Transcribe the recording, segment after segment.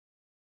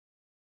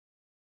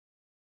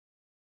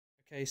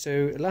Okay,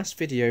 so last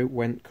video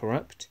went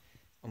corrupt,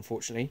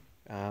 unfortunately.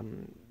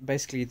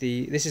 Basically,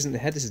 this isn't the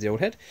head, this is the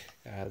old head.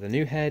 The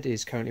new head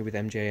is currently with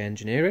MJA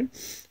Engineering.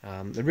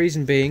 The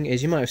reason being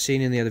is, you might have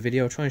seen in the other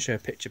video, I'll try and show a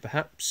picture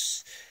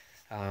perhaps,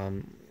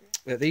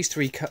 that these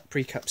three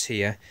pre-cups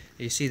here,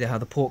 you see there how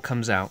the port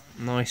comes out,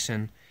 nice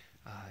and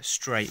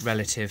straight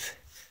relative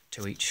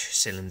to each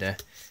cylinder.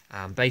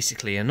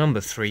 Basically, a number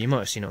 3, you might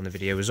have seen it on the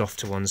video, was off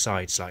to one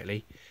side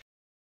slightly.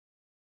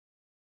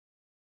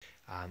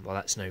 Well,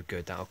 that's no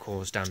good. That'll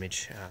cause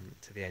damage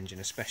to the engine,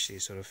 especially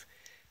sort of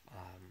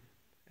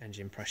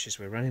engine pressures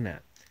we're running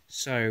at.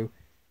 So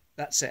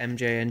that's at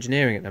MJA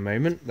Engineering at the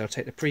moment. They'll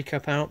take the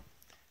pre-cup out,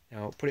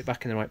 they'll put it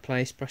back in the right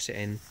place, press it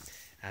in,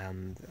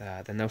 and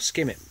then they'll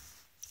skim it.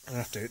 I'll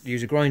have to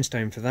use a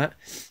grindstone for that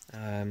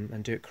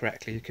and do it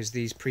correctly, because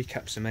these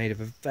pre-cups are made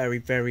of a very,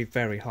 very,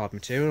 very hard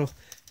material,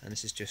 and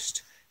this is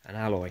just an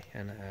alloy,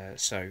 and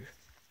so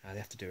they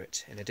have to do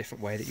it in a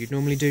different way that you'd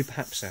normally do,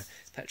 perhaps a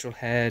petrol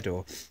head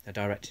or a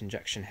direct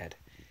injection head.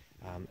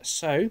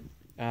 So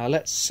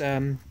let's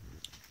head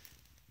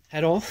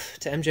off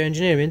to MJA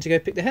Engineering to go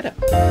pick the head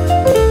up.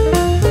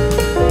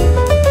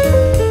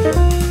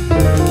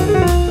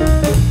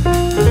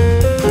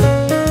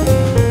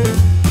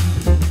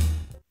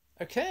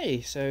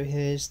 Okay, so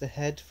here's the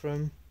head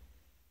from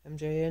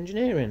MJA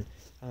Engineering.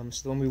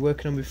 So the one we were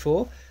working on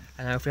before.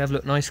 And now if we have a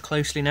look nice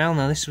closely now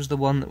this was the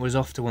one that was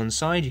off to one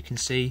side. You can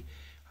see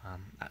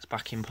that's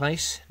back in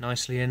place,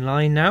 nicely in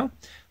line now,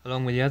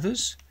 along with the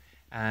others.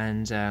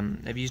 And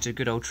they've used a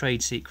good old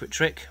trade secret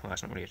trick. Well,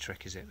 that's not really a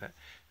trick, is it? But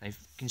you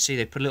can see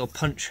they put a little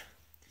punch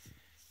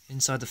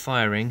inside the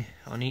firing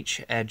on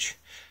each edge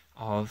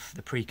of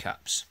the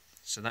pre-cups.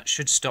 So that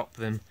should stop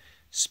them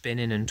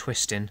spinning and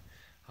twisting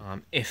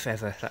if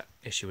ever that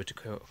issue were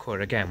to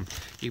occur again.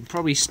 You can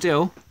probably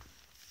still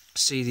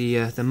see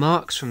the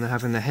marks from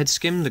having the head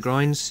skim, the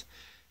grinds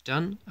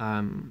done.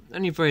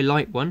 Only a very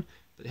light one,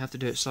 but they have to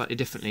do it slightly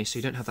differently, so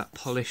you don't have that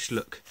polished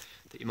look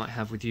that you might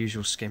have with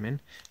usual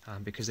skimming,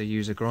 because they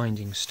use a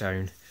grinding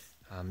stone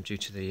due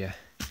to the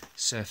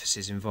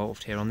surfaces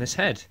involved here on this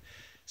head.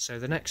 So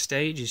the next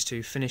stage is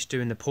to finish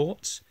doing the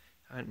ports.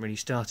 I haven't really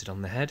started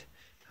on the head,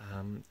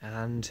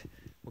 and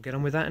we'll get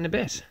on with that in a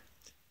bit.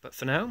 But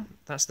for now,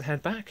 that's the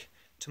head back.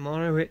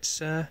 Tomorrow it's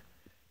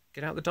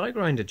get out the die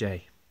grinder,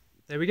 Jay.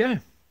 There we go.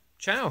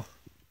 Ciao.